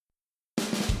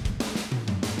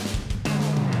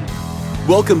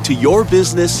Welcome to Your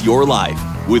Business, Your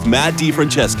Life with Matt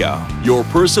DiFrancesco, your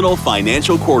personal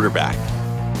financial quarterback.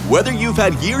 Whether you've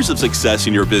had years of success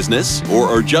in your business or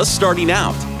are just starting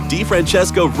out,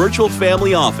 DiFrancesco Virtual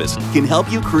Family Office can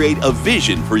help you create a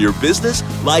vision for your business,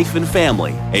 life, and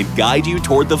family and guide you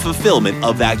toward the fulfillment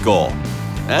of that goal.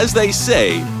 As they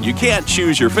say, you can't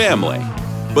choose your family,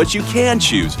 but you can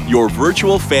choose your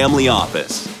virtual family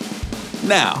office.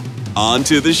 Now, on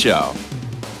to the show.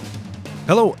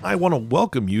 Hello, I want to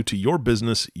welcome you to Your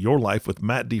Business, Your Life with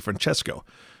Matt DiFrancesco.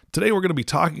 Today we're going to be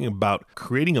talking about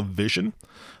creating a vision.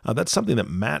 That's something that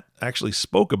Matt actually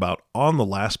spoke about on the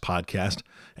last podcast,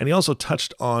 and he also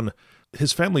touched on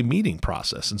his family meeting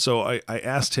process. And so I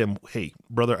asked him, hey,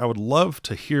 brother, I would love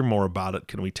to hear more about it.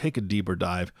 Can we take a deeper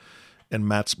dive? And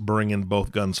Matt's bringing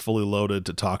both guns fully loaded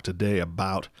to talk today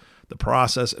about the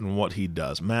process and what he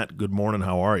does. Matt, good morning.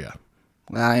 How are you?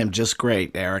 I am just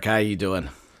great, Eric. How are you doing?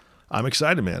 I'm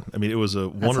excited, man. I mean, it was a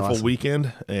wonderful awesome.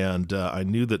 weekend, and I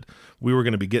knew that we were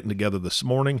going to be getting together this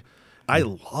morning. I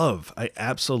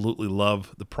absolutely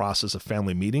love the process of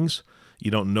family meetings.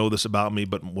 You don't know this about me,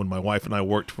 but when my wife and I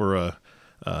worked for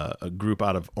a group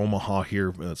out of Omaha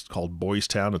here, it's called Boys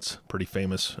Town. It's pretty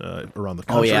famous around the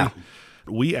country. Oh, yeah.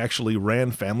 We actually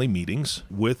ran family meetings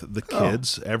with the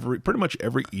kids pretty much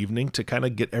every evening to kind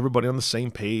of get everybody on the same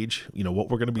page. You know, what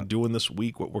we're going to be doing this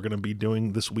week, what we're going to be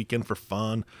doing this weekend for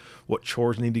fun, what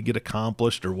chores need to get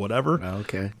accomplished or whatever.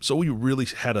 Okay. So we really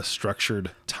had a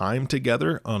structured time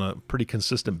together on a pretty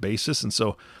consistent basis. And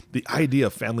so the idea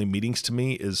of family meetings to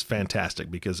me is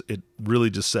fantastic because it really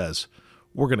just says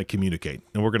we're going to communicate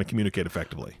and we're going to communicate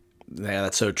effectively. Yeah,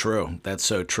 that's so true. That's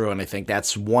so true. And I think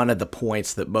that's one of the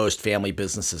points that most family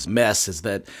businesses miss is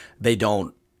that they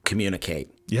don't communicate.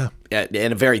 Yeah. At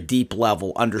a very deep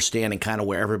level, understanding kind of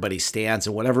where everybody stands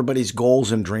and what everybody's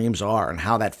goals and dreams are and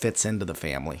how that fits into the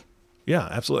family. Yeah,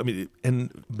 absolutely. I mean,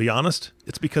 and be honest,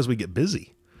 it's because we get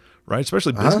busy, right?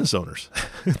 Especially business owners.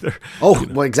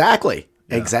 Well, exactly.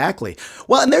 Yeah. Exactly.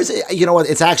 Well, and there's,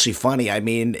 it's actually funny. I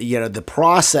mean, the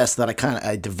process that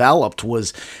I developed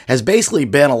has basically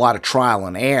been a lot of trial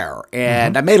and error.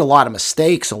 And I made a lot of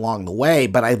mistakes along the way,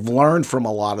 but I've learned from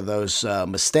a lot of those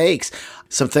mistakes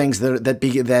some things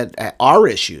that are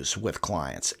issues with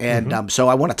clients. And so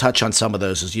I want to touch on some of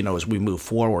those as we move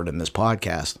forward in this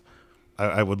podcast.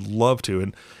 I would love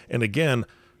to. And again,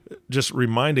 just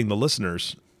reminding the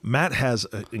listeners, Matt has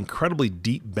an incredibly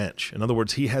deep bench. In other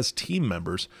words, he has team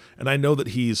members, and I know that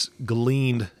he's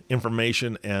gleaned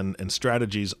information and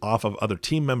strategies off of other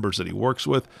team members that he works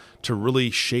with to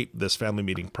really shape this family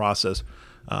meeting process.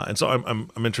 And so I'm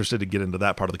interested to get into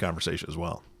that part of the conversation as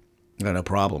well. No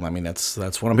problem. I mean, that's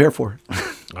what I'm here for.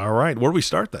 All right. Where do we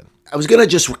start then? I was going to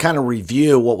just kind of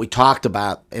review what we talked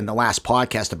about in the last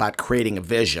podcast about creating a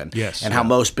vision. Yes. And how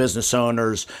most business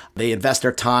owners, they invest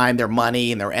their time, their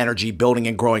money, and their energy building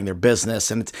and growing their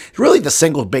business. And it's really the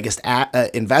single biggest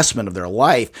investment of their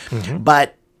life.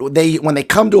 But when they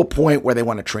come to a point where they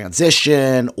want to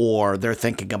transition or they're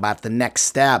thinking about the next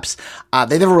steps,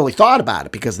 they never really thought about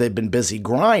it because they've been busy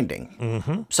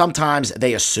grinding. Sometimes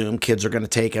they assume kids are going to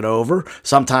take it over.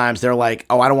 Sometimes they're like,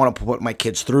 oh, I don't want to put my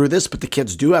kids through this, but the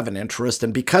kids do have an interest.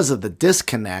 And because of the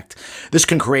disconnect, this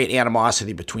can create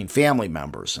animosity between family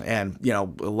members. And,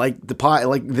 like the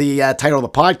title of the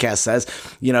podcast says,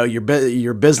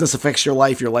 your business affects your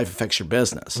life affects your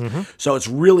business. So it's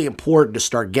really important to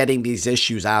start getting these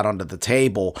issues out onto the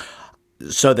table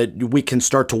so that we can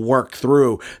start to work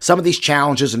through some of these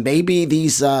challenges and maybe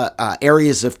these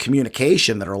areas of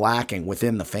communication that are lacking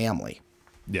within the family.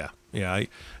 Yeah.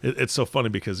 It's so funny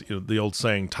because the old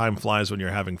saying, time flies when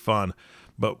you're having fun.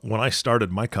 But when I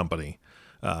started my company,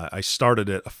 I started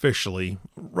it officially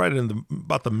right in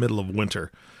about the middle of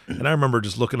winter. And I remember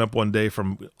just looking up one day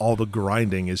from all the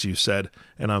grinding, as you said,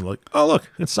 and I'm like, oh, look,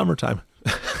 it's summertime.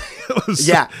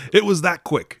 It was that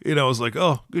quick. I was like,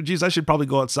 oh, geez, I should probably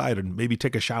go outside and maybe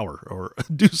take a shower or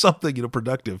do something,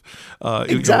 productive.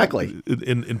 Exactly.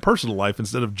 In personal life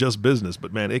instead of just business.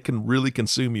 But man, it can really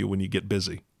consume you when you get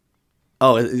busy.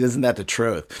 Oh, isn't that the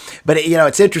truth? But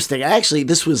it's interesting. Actually,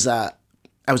 this was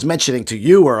I was mentioning to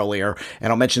you earlier,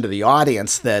 and I'll mention to the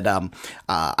audience that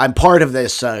I'm part of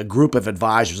this group of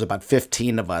advisors, about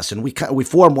 15 of us, and we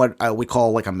form what we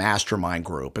call like a mastermind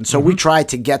group. And so we try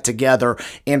to get together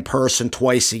in person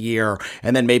twice a year,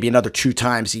 and then maybe another 2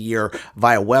 times a year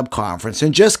via web conference,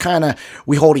 and just kind of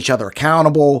we hold each other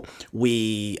accountable.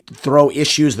 We throw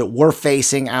issues that we're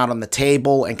facing out on the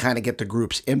table and kind of get the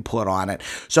group's input on it.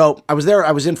 So I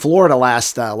was in Florida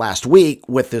last week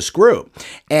with this group,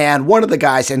 and one of the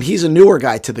guys, and he's a newer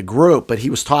guy to the group, but he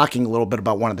was talking a little bit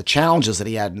about one of the challenges that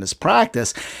he had in his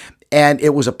practice. And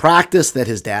it was a practice that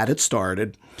his dad had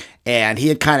started, and he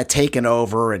had kind of taken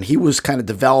over, and he was kind of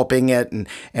developing it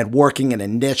and working in a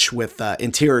niche with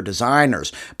interior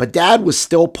designers. But Dad was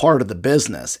still part of the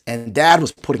business, and Dad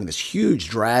was putting this huge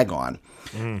drag on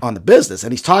the business.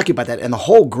 And he's talking about that, and the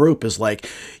whole group is like,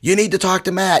 you need to talk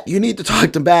to Matt. You need to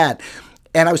talk to Matt.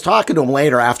 And I was talking to him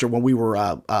later after when we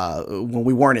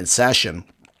weren't in session.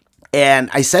 And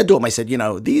I said to him, I said, you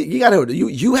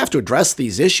have to address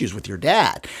these issues with your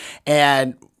dad.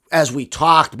 And as we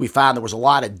talked, we found there was a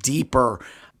lot of deeper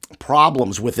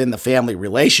problems within the family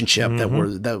relationship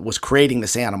that was creating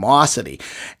this animosity.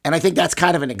 And I think that's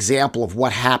kind of an example of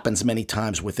what happens many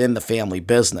times within the family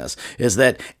business, is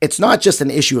that it's not just an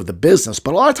issue of the business,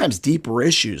 but a lot of times deeper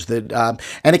issues that,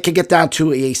 and it can get down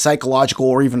to a psychological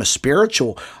or even a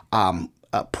spiritual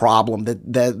problem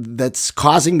that's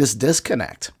causing this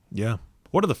disconnect. Yeah.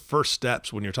 What are the first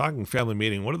steps when you're talking family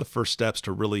meeting? What are the first steps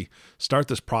to really start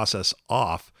this process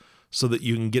off so that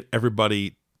you can get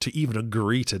everybody to even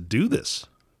agree to do this?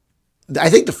 I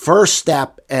think the first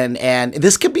step, and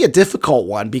this can be a difficult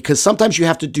one because sometimes you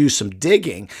have to do some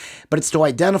digging, but it's to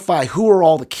identify who are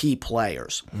all the key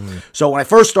players. So when I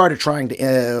first started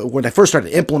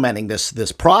implementing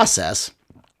this process,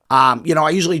 I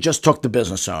usually just took the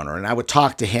business owner and I would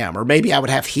talk to him, or maybe I would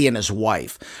have he and his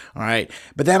wife. All right.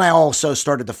 But then I also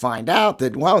started to find out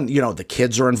that, the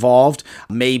kids are involved,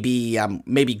 maybe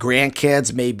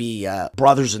grandkids, maybe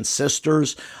brothers and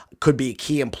sisters, could be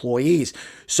key employees.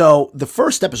 So the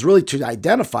first step is really to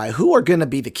identify who are going to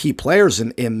be the key players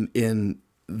in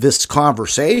this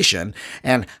conversation,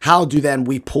 and how do then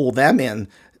we pull them in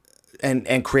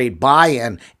and create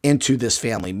buy-in into this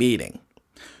family meeting.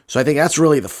 So I think that's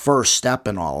really the first step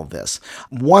in all of this.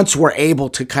 Once we're able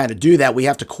to kind of do that, we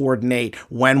have to coordinate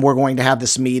when we're going to have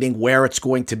this meeting, where it's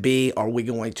going to be. Are we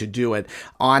going to do it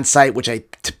on site, which I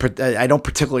don't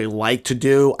particularly like to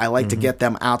do. I like to get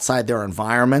them outside their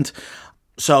environment.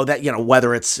 So that,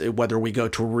 whether we go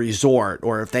to a resort,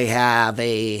 or if they have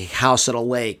a house at a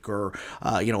lake, or,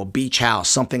 a beach house,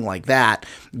 something like that,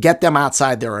 get them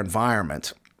outside their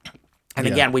environment. And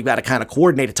again, we've got to kind of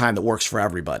coordinate a time that works for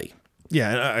everybody.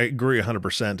 Yeah, and I agree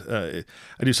 100%.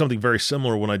 I do something very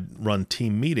similar when I run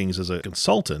team meetings as a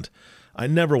consultant. I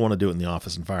never want to do it in the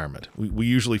office environment. We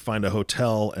usually find a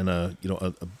hotel and a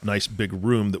nice big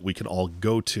room that we can all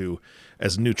go to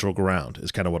as neutral ground,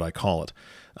 is kind of what I call it.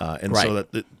 So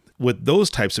that with those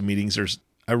types of meetings,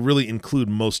 I really include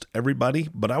most everybody,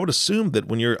 but I would assume that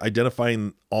when you're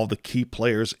identifying all the key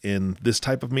players in this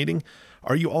type of meeting,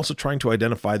 are you also trying to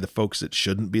identify the folks that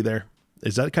shouldn't be there?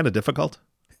 Is that kind of difficult?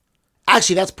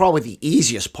 Actually, that's probably the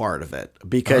easiest part of it,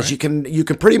 because you can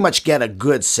pretty much get a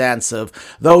good sense of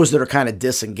those that are kind of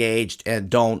disengaged and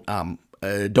don't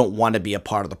want to be a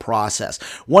part of the process.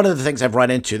 One of the things I've run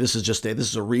into, this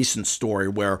is a recent story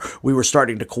where we were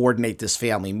starting to coordinate this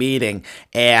family meeting,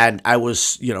 and I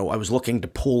was looking to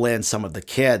pull in some of the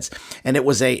kids, and it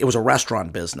was a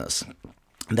restaurant business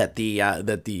that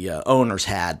the owners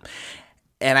had.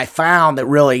 And I found that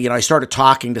really, I started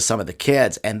talking to some of the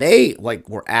kids, and they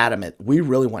were adamant, we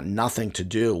really want nothing to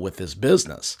do with this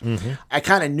business. I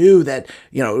kind of knew that,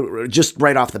 just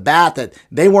right off the bat, that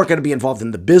they weren't going to be involved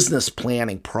in the business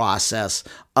planning process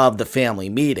of the family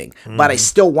meeting, but I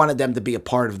still wanted them to be a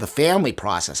part of the family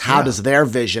process. How does their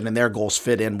vision and their goals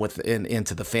fit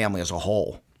into the family as a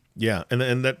whole? Yeah,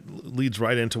 and that leads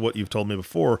right into what you've told me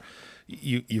before.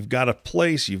 You've got a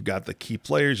place, you've got the key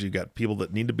players, you've got people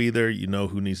that need to be there,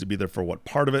 who needs to be there for what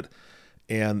part of it,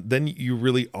 and then you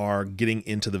really are getting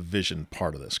into the vision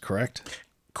part of this, correct?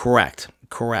 Correct.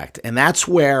 And that's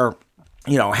where,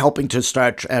 helping to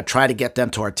start, try to get them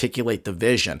to articulate the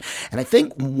vision. And I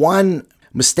think one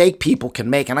mistake people can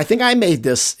make, and I think I made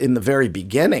this in the very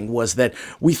beginning, was that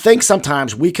we think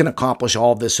sometimes we can accomplish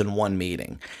all this in one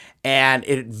meeting. And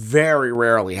it very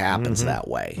rarely happens that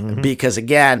way, because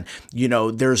again,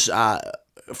 there's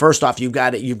first off, you've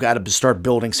got to start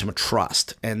building some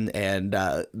trust, and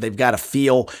they've got to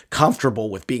feel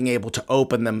comfortable with being able to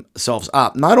open themselves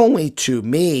up, not only to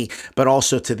me but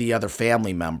also to the other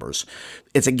family members.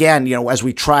 It's again, as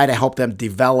we try to help them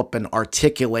develop and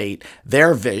articulate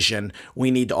their vision, we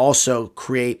need to also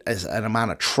create an amount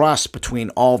of trust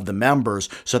between all of the members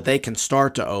so that they can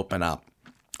start to open up.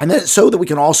 And then so that we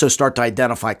can also start to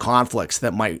identify conflicts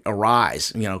that might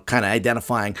arise, kind of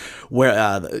identifying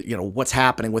where, what's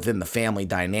happening within the family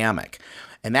dynamic.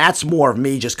 And that's more of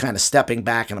me just kind of stepping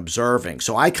back and observing.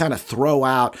 So I kind of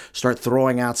start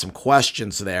throwing out some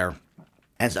questions there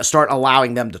and start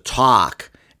allowing them to talk.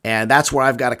 And that's where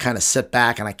I've got to kind of sit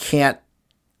back, and I can't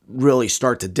really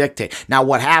start to dictate. Now,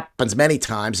 what happens many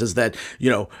times is that,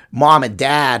 mom and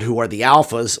dad, who are the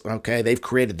alphas, okay, they've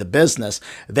created the business,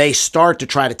 they start to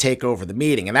try to take over the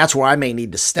meeting. And that's where I may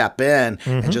need to step in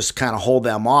and just kind of hold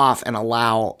them off and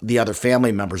allow the other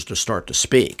family members to start to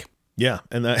speak. Yeah.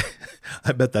 And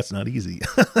I bet that's not easy.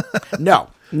 No,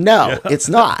 it's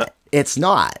not. It's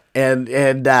not. And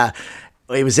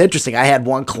it was interesting. I had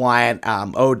one client.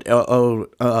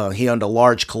 He owned a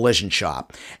large collision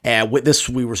shop, and with this,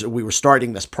 we were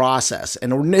starting this process.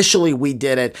 And initially, we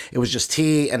did it. It was just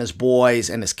he and his boys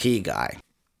and his key guy.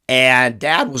 And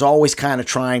Dad was always kind of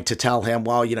trying to tell him,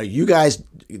 well, you guys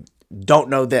don't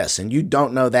know this and you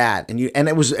don't know that, and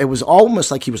it was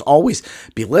almost like he was always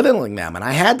belittling them. And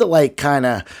I had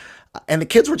to and the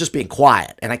kids were just being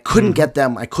quiet, and I couldn't get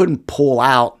them. I couldn't pull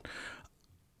out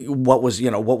what was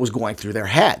going through their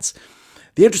heads.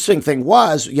 The interesting thing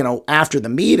was, after the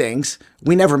meetings,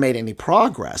 we never made any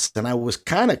progress. And I was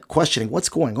kind of questioning what's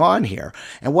going on here.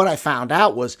 And what I found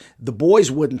out was the boys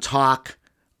wouldn't talk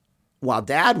while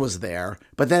Dad was there,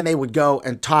 but then they would go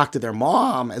and talk to their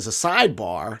mom as a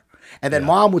sidebar. And then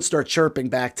Mom would start chirping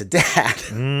back to Dad.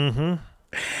 Mm-hmm.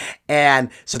 And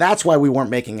so that's why we weren't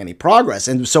making any progress.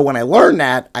 And so when I learned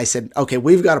that, I said, okay,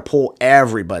 we've got to pull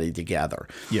everybody together.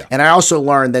 Yeah. And I also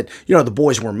learned that, the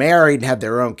boys were married and had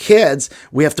their own kids.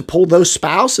 We have to pull those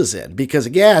spouses in because,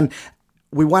 again,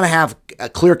 we want to have a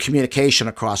clear communication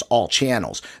across all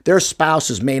channels. Their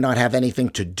spouses may not have anything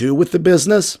to do with the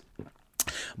business,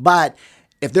 but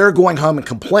if they're going home and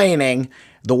complaining,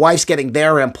 the wife's getting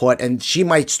their input, and she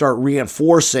might start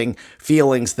reinforcing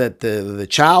feelings that the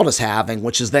child is having,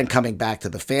 which is then coming back to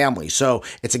the family. So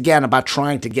it's, again, about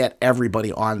trying to get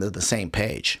everybody on the same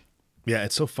page. Yeah,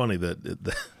 it's so funny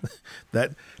that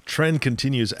that trend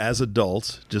continues as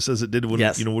adults, just as it did when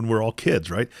when we're all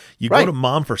kids, right? You go to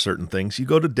mom for certain things, you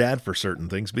go to dad for certain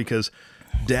things, because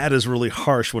Dad is really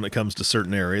harsh when it comes to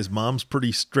certain areas. Mom's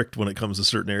pretty strict when it comes to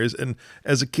certain areas. And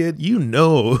as a kid, you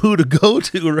know who to go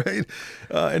to, right?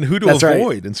 And who to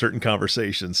avoid in certain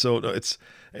conversations. So it's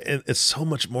so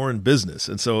much more in business.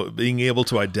 And so being able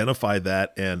to identify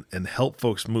that and help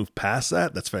folks move past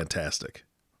that, that's fantastic.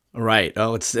 Right.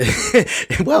 Oh, it's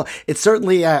well, it's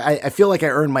certainly, I feel like I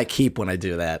earn my keep when I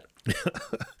do that.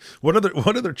 What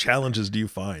other challenges do you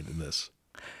find in this?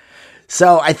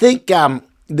 So I think,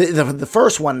 the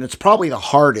first one, it's probably the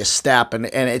hardest step, and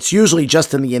it's usually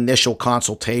just in the initial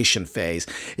consultation phase,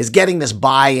 is getting this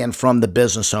buy-in from the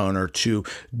business owner to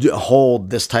hold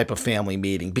this type of family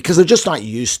meeting, because they're just not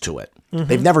used to it. Mm-hmm.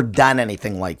 They've never done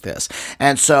anything like this.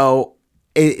 And so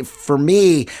for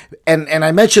me, and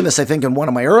I mentioned this, I think, in one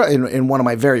of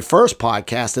my very first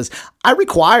podcasts, is I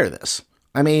require this.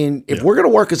 I mean, if we're going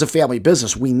to work as a family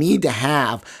business, we need to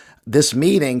have this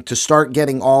meeting to start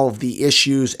getting all of the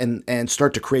issues and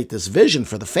start to create this vision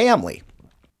for the family.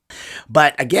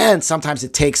 But again, sometimes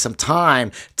it takes some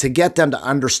time to get them to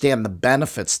understand the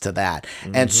benefits to that.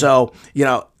 Mm-hmm. And so,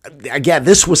 again,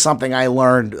 this was something I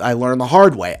learned the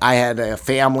hard way. I had a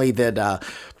family that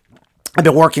I've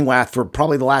been working with for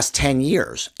probably the last 10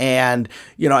 years. And,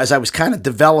 as I was kind of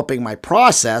developing my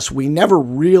process, we never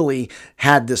really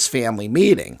had this family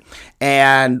meeting.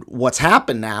 And what's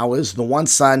happened now is the one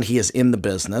son, he is in the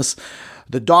business.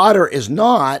 The daughter is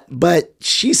not, but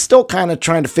she's still kind of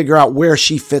trying to figure out where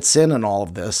she fits in all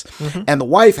of this. Mm-hmm. And the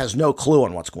wife has no clue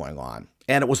on what's going on.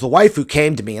 And it was the wife who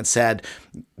came to me and said,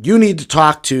 you need to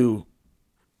talk to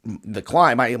the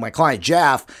client, my client,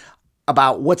 Jeff,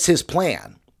 about what's his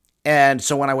plan. And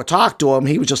so when I would talk to him,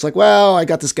 he was just like, well, I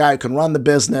got this guy who can run the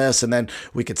business and then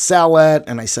we could sell it.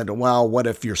 And I said, well, what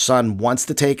if your son wants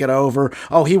to take it over?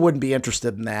 Oh, he wouldn't be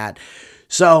interested in that.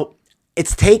 So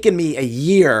it's taken me a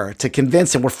year to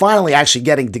convince him. We're finally actually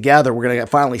getting together. We're going to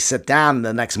finally sit down in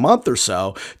the next month or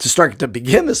so to start to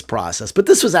begin this process. But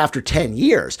this was after 10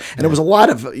 years. And it was a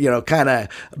lot of, kind of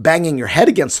banging your head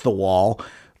against the wall,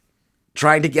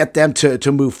 trying to get them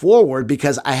to move forward,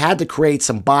 because I had to create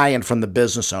some buy-in from the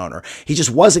business owner. He just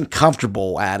wasn't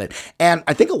comfortable at it. And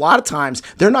I think a lot of times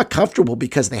they're not comfortable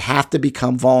because they have to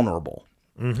become vulnerable.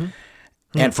 Mm-hmm.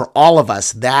 And for all of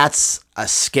us, that's a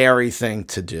scary thing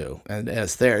to do. And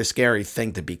it's a scary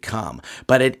thing to become.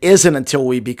 But it isn't until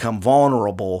we become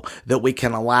vulnerable that we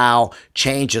can allow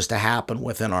changes to happen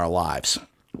within our lives.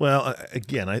 Well,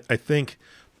 again, I think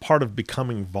part of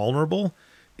becoming vulnerable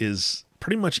is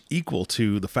pretty much equal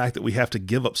to the fact that we have to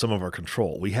give up some of our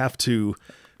control. We have to,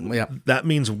 that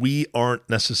means we aren't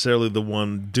necessarily the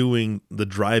one doing the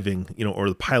driving, or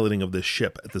the piloting of this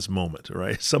ship at this moment,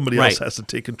 right? Somebody else has to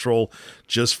take control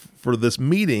just for this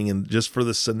meeting and just for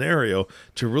this scenario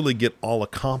to really get all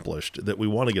accomplished that we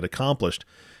want to get accomplished.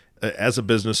 as a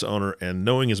business owner and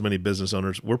knowing as many business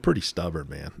owners, we're pretty stubborn,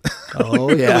 man.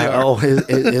 Oh, yeah. Oh,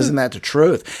 isn't that the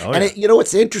truth? Oh, And yeah.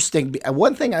 it's interesting.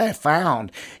 One thing I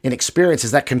found in experience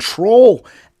is that control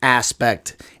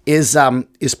aspect is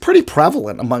pretty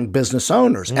prevalent among business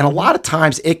owners. And a lot of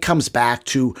times it comes back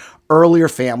to earlier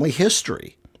family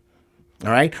history.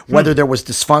 All right. Whether there was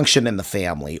dysfunction in the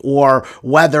family or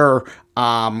whether,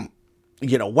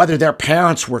 whether their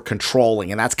parents were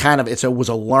controlling, and that's it was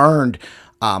a learned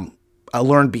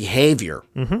behavior.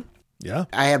 Yeah.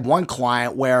 I had one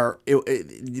client where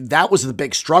that was the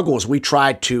big struggle as we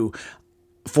tried to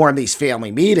form these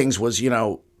family meetings was,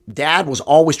 dad was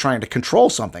always trying to control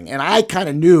something. And I kind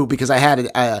of knew because I had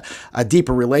a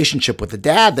deeper relationship with the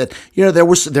dad that, there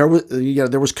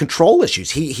was control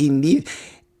issues.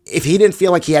 If he didn't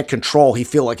feel like he had control, he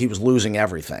felt like he was losing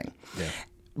everything. Yeah.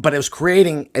 But it was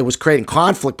creating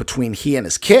conflict between he and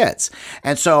his kids.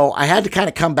 And so I had to kind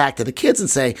of come back to the kids and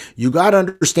say, you got to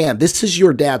understand, this is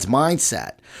your dad's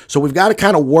mindset. So we've got to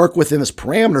kind of work within his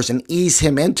parameters and ease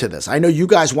him into this. I know you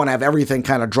guys want to have everything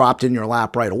kind of dropped in your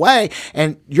lap right away,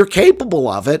 and you're capable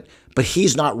of it, but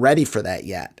he's not ready for that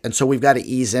yet. And so we've got to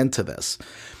ease into this.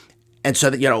 And so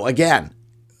that, again,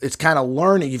 it's kind of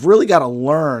learning. You've really got to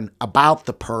learn about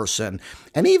the person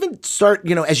and even start,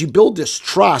 as you build this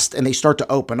trust and they start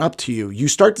to open up to you, you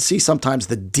start to see sometimes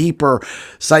the deeper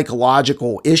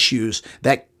psychological issues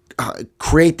that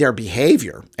create their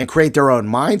behavior and create their own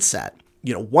mindset.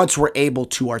 Once we're able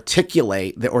to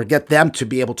articulate or get them to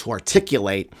be able to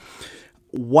articulate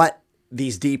what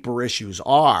these deeper issues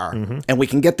are, and we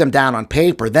can get them down on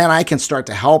paper, then I can start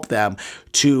to help them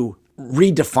to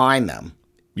redefine them.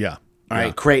 Yeah. All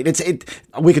right, great.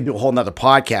 We could do a whole nother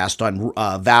podcast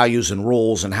on values and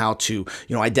rules and how to,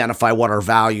 identify what our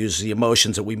values, the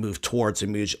emotions that we move towards,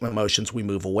 the emotions we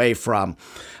move away from,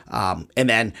 and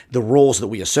then the rules that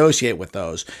we associate with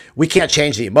those. We can't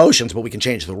change the emotions, but we can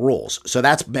change the rules. So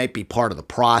that's might be part of the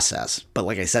process. But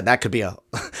like I said, that could be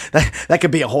that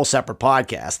could be a whole separate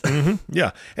podcast.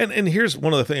 Yeah. And here's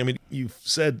one of the things. I mean, you've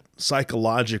said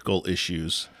psychological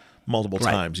issues multiple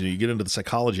times. You get into the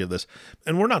psychology of this,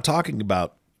 and we're not talking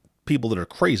about people that are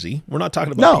crazy. We're not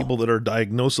talking about people that are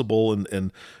diagnosable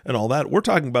and all that. We're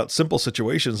talking about simple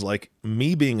situations like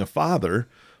me being a father.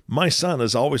 My son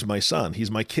is always my son.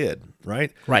 He's my kid,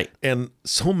 right? Right. And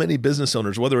so many business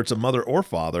owners, whether it's a mother or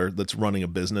father that's running a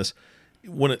business,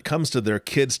 when it comes to their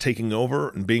kids taking over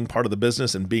and being part of the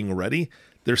business and being ready,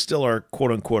 they're still our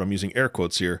quote unquote, I'm using air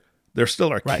quotes here, they're still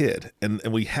our kid. And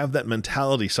we have that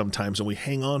mentality sometimes and we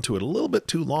hang on to it a little bit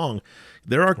too long.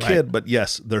 They're our kid, but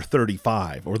yes, they're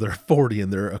 35 or they're 40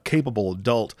 and they're a capable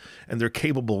adult and they're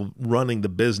capable of running the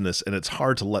business. And it's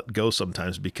hard to let go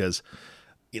sometimes because,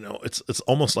 it's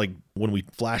almost like when we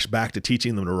flash back to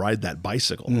teaching them to ride that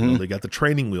bicycle. They got the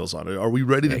training wheels on it. Are we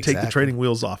ready to take the training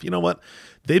wheels off? You know what?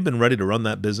 They've been ready to run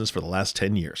that business for the last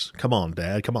 10 years. Come on,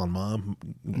 Dad. Come on, Mom.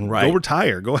 Go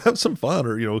retire. Go have some fun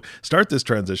or, start this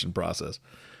transition process.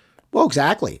 Well,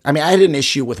 exactly. I mean, I had an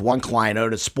issue with one client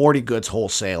owned a sporty goods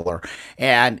wholesaler,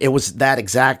 and it was that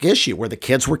exact issue where the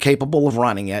kids were capable of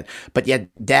running it, but yet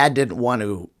dad didn't want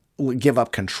to give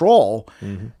up control.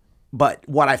 But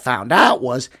what I found out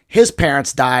was his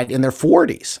parents died in their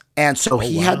 40s. And so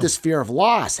he had this fear of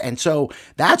loss. And so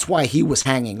that's why he was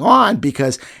hanging on,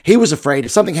 because he was afraid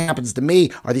if something happens to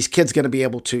me, are these kids going to be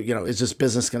able to, is this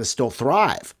business going to still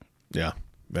thrive? Yeah.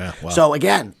 Yeah. Wow. So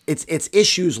again, it's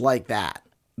issues like that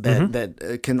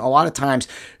can a lot of times,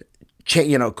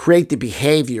 create the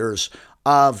behaviors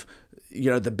of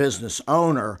the business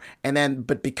owner.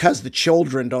 But because the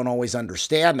children don't always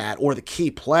understand that, or the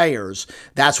key players,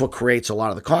 that's what creates a lot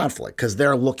of the conflict because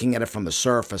they're looking at it from the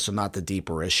surface and not the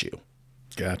deeper issue.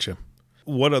 Gotcha.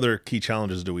 What other key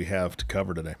challenges do we have to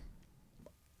cover today?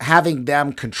 Having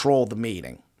them control the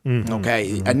meeting.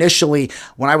 Okay. Initially,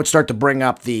 when I would start to bring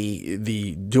up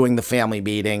the doing the family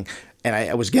meeting, and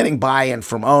I was getting buy-in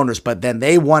from owners, but then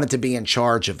they wanted to be in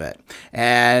charge of it.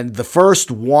 And the first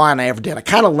one I ever did, I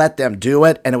kind of let them do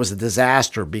it, and it was a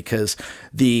disaster because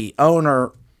the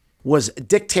owner was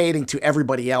dictating to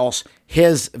everybody else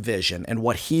his vision and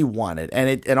what he wanted.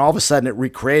 And all of a sudden it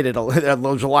recreated, there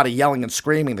was a lot of yelling and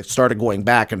screaming that started going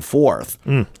back and forth.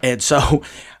 And so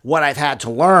what I've had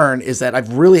to learn is that I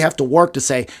really have to work to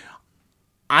say,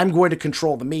 I'm going to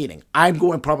control the meeting. I'm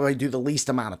going to probably do the least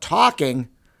amount of talking,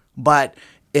 but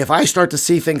if I start to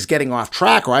see things getting off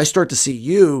track or I start to see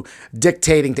you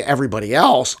dictating to everybody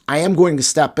else, I am going to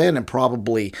step in and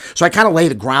so I kind of lay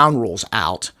the ground rules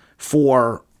out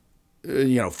for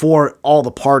all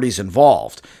the parties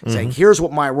involved, saying, here's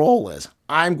what my role is.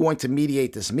 I'm going to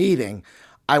mediate this meeting.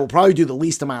 I will probably do the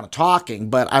least amount of talking,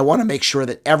 but I want to make sure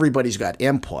that everybody's got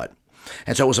input.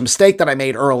 And so it was a mistake that I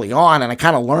made early on, and I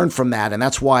kind of learned from that, and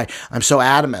that's why I'm so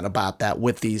adamant about that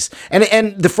with these.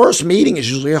 And the first meeting is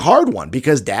usually a hard one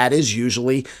because Dad is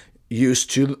usually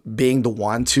used to being the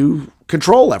one to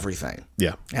control everything.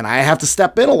 Yeah. And I have to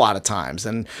step in a lot of times,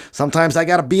 and sometimes I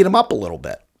got to beat him up a little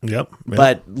bit. Yep.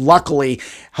 But luckily,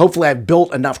 hopefully I've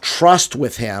built enough trust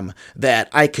with him that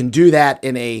I can do that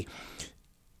in a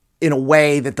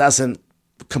way that doesn't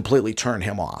completely turn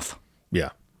him off. Yeah.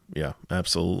 Yeah,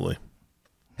 absolutely.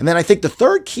 And then I think the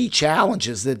third key challenge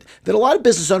is that a lot of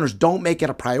business owners don't make it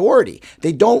a priority.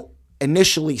 They don't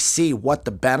initially see what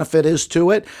the benefit is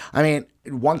to it. I mean,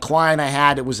 one client I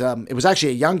had, it was actually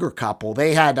a younger couple.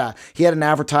 He had an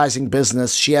advertising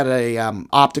business. She had a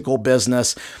optical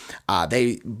business.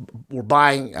 They were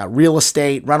buying real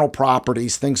estate, rental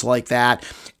properties, things like that.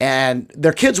 And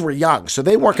their kids were young, so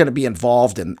they weren't going to be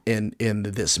involved in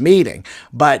this meeting.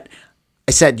 But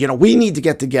I said, we need to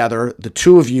get together, the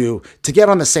two of you, to get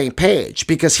on the same page,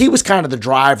 because he was kind of the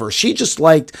driver. She just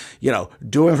liked,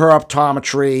 doing her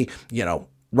optometry,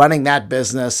 running that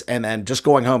business, and then just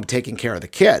going home, taking care of the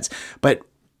kids. But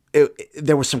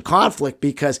there was some conflict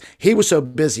because he was so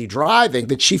busy driving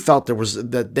that she felt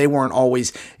that they weren't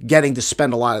always getting to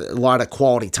spend a lot of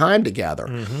quality time together.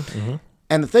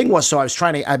 And the thing was, so I was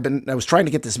trying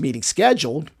to get this meeting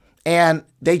scheduled. And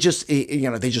they just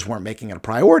weren't making it a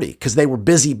priority because they were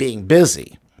busy being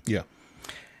busy. Yeah.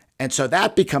 And so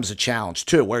that becomes a challenge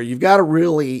too, where you've got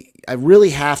to I really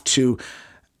have to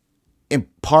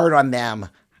impart on them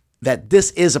that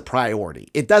this is a priority.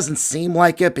 It doesn't seem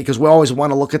like it because we always want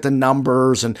to look at the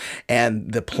numbers and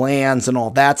the plans and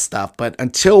all that stuff. But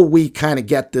until we kind of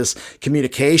get this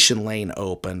communication lane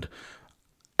opened,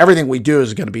 everything we do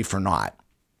is going to be for naught.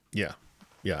 Yeah.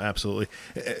 Yeah, absolutely.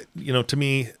 To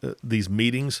me, these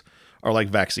meetings are like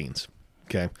vaccines.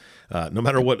 Okay. No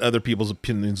matter what other people's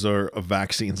opinions are of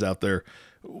vaccines out there,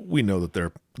 we know that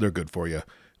they're good for you.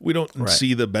 We don't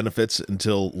see the benefits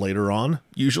until later on.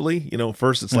 Usually,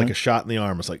 first it's like a shot in the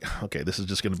arm. It's like, okay, this is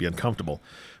just going to be uncomfortable.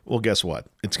 Well, guess what?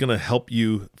 It's going to help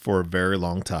you for a very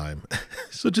long time.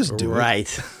 So just do it.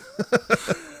 Right.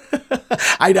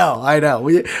 I know.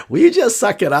 Will you just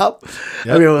suck it up?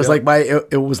 Yep, I mean,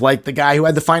 it was like the guy who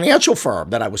had the financial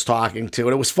firm that I was talking to,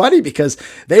 and it was funny because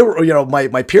they were,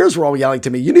 my peers were all yelling to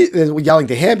me. Yelling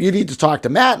to him, you need to talk to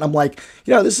Matt. And I'm like,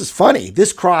 this is funny.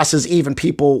 This crosses even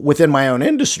people within my own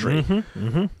industry.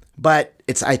 But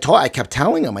I kept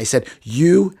telling him. I said,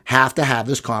 you have to have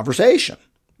this conversation.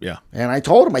 Yeah. And I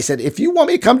told him, I said, if you want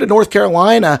me to come to North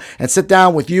Carolina and sit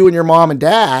down with you and your mom and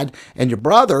dad and your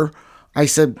brother, I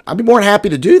said, I'd be more than happy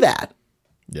to do that.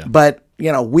 Yeah. But,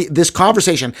 this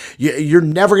conversation, you're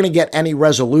never going to get any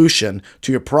resolution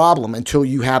to your problem until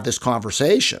you have this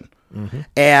conversation.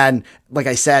 And like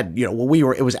I said,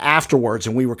 it was afterwards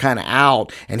and we were kind of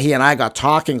out and he and I got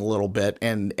talking a little bit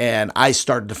and I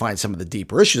started to find some of the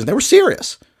deeper issues and they were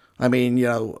serious. I mean,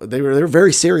 they were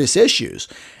very serious issues.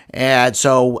 And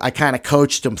so I kind of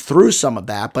coached them through some of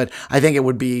that, but I think it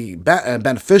would be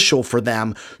beneficial for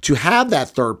them to have that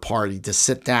third party to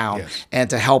sit down and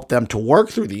to help them to work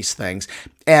through these things.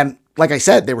 And like I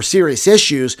said, there were serious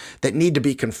issues that need to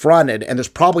be confronted, and there's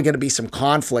probably going to be some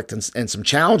conflict and some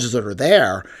challenges that are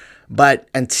there. But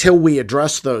until we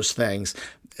address those things,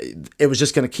 it was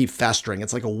just going to keep festering.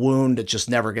 It's like a wound that just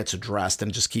never gets addressed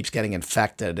and just keeps getting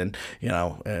infected, and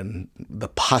and the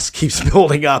pus keeps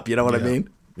building up. You know what I mean?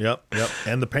 Yep.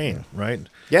 And the pain, right?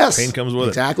 Yes. Pain comes with it.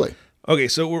 Exactly. Okay,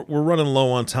 so we're running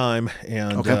low on time,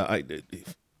 and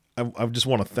I just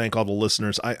want to thank all the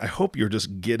listeners. I hope you're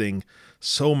just getting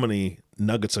so many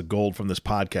nuggets of gold from this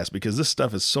podcast because this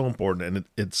stuff is so important, and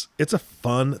it's a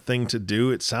fun thing to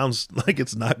do. It sounds like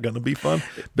it's not going to be fun,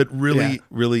 but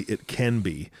really it can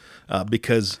be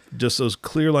because just those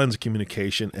clear lines of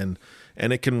communication and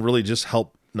it can really just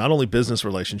help not only business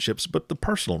relationships but the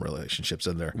personal relationships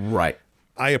in there. Right.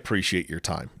 I appreciate your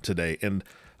time today, and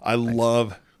I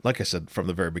love, like I said from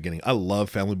the very beginning, I love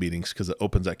family meetings because it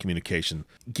opens that communication.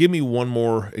 Give me one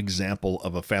more example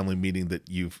of a family meeting that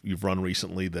you've run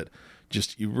recently that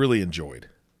just you really enjoyed.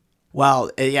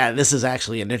 Well, yeah, this is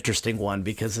actually an interesting one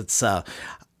because it's a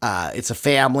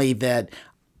family that,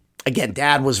 again,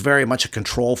 Dad was very much a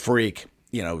control freak.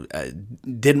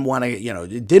 didn't want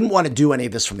to do any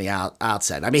of this from the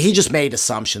outset. I mean, he just made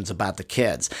assumptions about the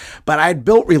kids, but I'd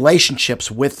built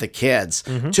relationships with the kids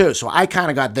too. So I kind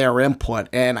of got their input,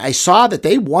 and I saw that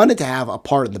they wanted to have a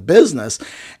part in the business,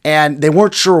 and they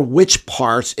weren't sure which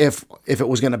parts, if it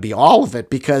was going to be all of it,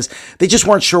 because they just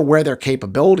weren't sure where their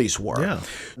capabilities were. Yeah.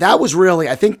 That was really,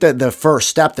 I think, the first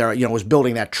step there, was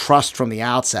building that trust from the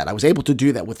outset. I was able to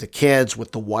do that with the kids,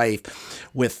 with the wife,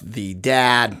 with the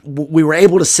dad. We were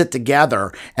able to sit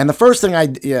together, and the first thing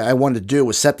I wanted to do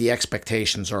was set the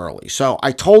expectations early. So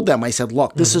I told them, I said,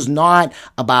 look, this is not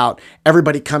about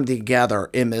everybody coming together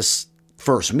in this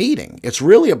first meeting. It's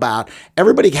really about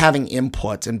everybody having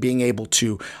input and being able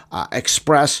to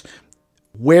express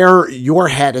where your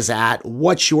head is at,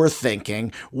 what you're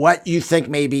thinking, what you think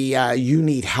maybe you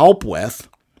need help with,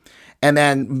 and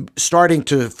then starting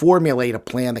to formulate a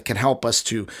plan that can help us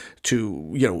to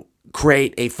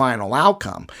create a final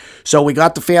outcome. So we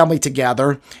got the family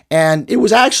together, and it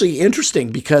was actually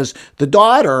interesting because the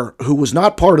daughter, who was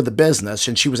not part of the business,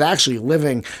 and she was actually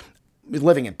living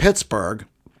in Pittsburgh,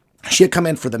 she had come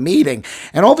in for the meeting,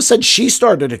 and all of a sudden she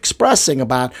started expressing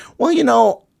about,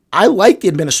 well, I like the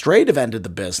administrative end of the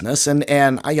business, and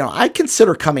I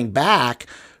consider coming back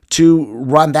to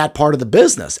run that part of the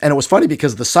business. And it was funny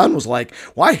because the son was like,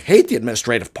 well, I hate the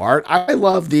administrative part. I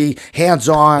love the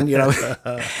hands-on,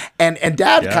 and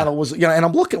dad kind of was, and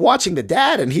I'm watching the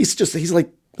dad, and he's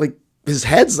like his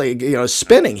head's like,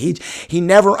 spinning. He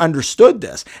never understood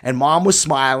this. And mom was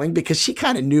smiling because she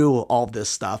kind of knew all this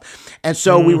stuff. And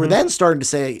so we were then starting to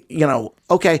say,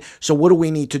 okay, so what do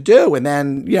we need to do? And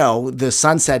then, the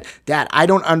son said, Dad, I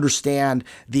don't understand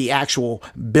the actual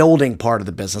building part of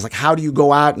the business. Like, how do you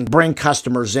go out and bring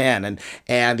customers in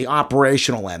and the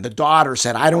operational end? The daughter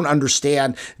said, I don't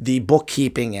understand the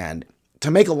bookkeeping end. To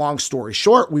make a long story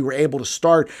short, we were able to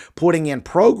start putting in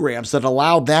programs that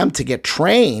allowed them to get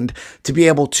trained to be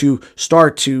able to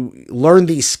start to learn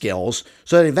these skills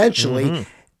so that eventually,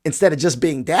 instead of just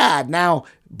being dad, now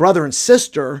brother and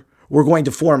sister, we're going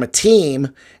to form a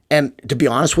team. And to be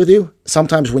honest with you,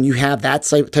 sometimes when you have that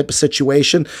type of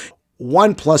situation,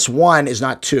 1 + 1 is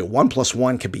not 2. 1 +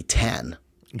 1 can be 10.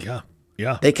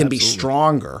 Yeah. They can be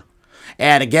stronger.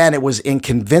 And again, it was in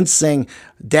convincing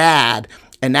dad.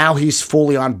 And now he's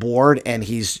fully on board, and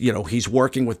he's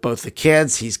working with both the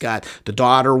kids. He's got the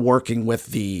daughter working with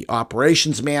the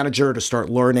operations manager to start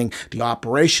learning the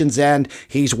operations end.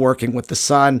 He's working with the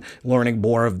son, learning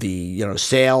more of the,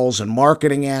 sales and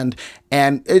marketing end.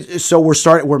 And so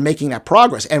we're making that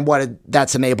progress. And what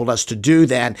that's enabled us to do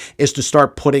then is to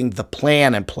start putting the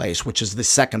plan in place, which is the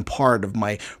second part of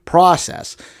my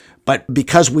process. But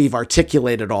because we've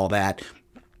articulated all that,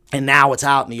 and now it's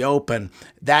out in the open,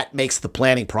 that makes the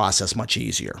planning process much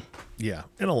easier. Yeah,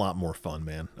 and a lot more fun,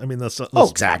 man. I mean,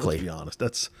 exactly. Let's be honest.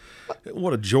 That's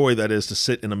what a joy that is to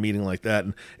sit in a meeting like that.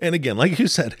 And again, like you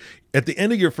said, at the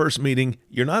end of your first meeting,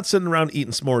 you're not sitting around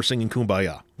eating s'mores, singing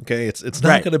Kumbaya. Okay, it's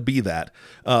not going to be that.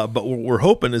 But what we're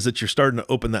hoping is that you're starting to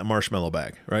open that marshmallow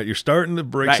bag, right? You're starting to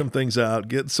break some things out,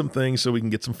 get some things so we can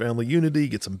get some family unity,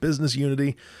 get some business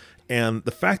unity. And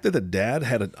the fact that the dad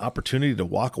had an opportunity to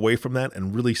walk away from that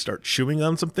and really start chewing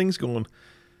on some things, going,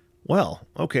 well,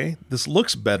 okay, this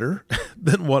looks better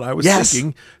than what I was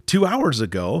thinking 2 hours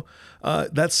ago.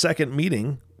 That second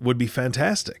meeting would be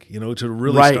fantastic, to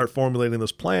really start formulating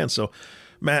those plans. So,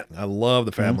 Matt, I love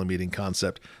the family meeting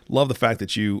concept. Love the fact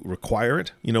that you require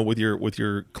it, with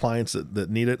your clients that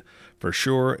need it for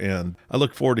sure. And I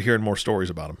look forward to hearing more stories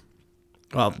about them.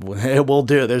 Well, we'll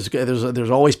do. There's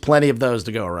always plenty of those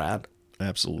to go around.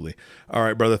 Absolutely. All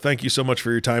right, brother. Thank you so much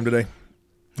for your time today.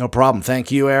 No problem.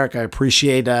 Thank you, Eric. I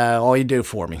appreciate all you do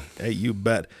for me. Hey, you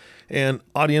bet. And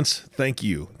audience, thank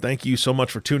you. Thank you so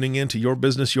much for tuning in to Your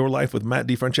Business, Your Life with Matt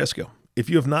DiFrancesco. If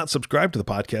you have not subscribed to the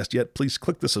podcast yet, please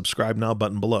click the subscribe now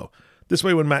button below. This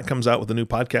way, when Matt comes out with a new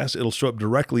podcast, it'll show up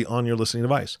directly on your listening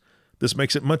device. This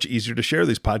makes it much easier to share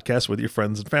these podcasts with your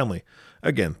friends and family.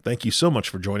 Again, thank you so much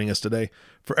for joining us today.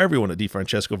 For everyone at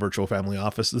DiFrancesco Virtual Family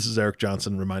Office, this is Eric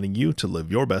Johnson reminding you to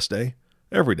live your best day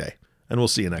every day. And we'll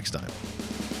see you next time.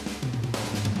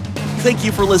 Thank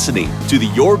you for listening to the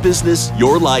Your Business,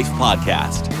 Your Life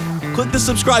podcast. Click the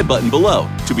subscribe button below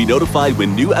to be notified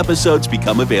when new episodes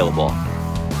become available.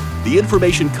 The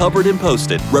information covered and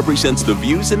posted represents the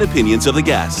views and opinions of the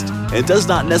guest and does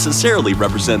not necessarily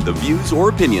represent the views or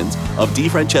opinions of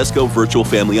DiFrancesco Virtual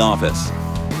Family Office.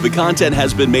 The content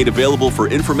has been made available for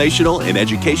informational and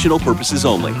educational purposes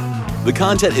only. The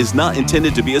content is not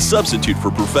intended to be a substitute for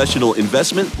professional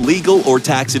investment, legal, or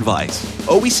tax advice.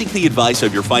 Always seek the advice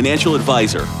of your financial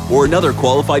advisor or another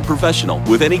qualified professional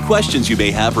with any questions you may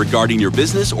have regarding your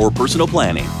business or personal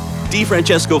planning.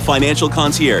 DeFrancesco Financial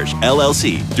Concierge,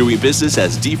 LLC, doing business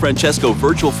as DeFrancesco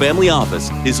Virtual Family Office,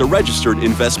 is a registered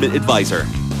investment advisor.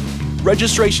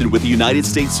 Registration with the United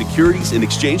States Securities and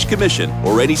Exchange Commission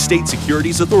or any state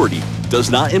securities authority does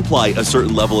not imply a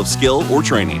certain level of skill or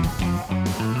training.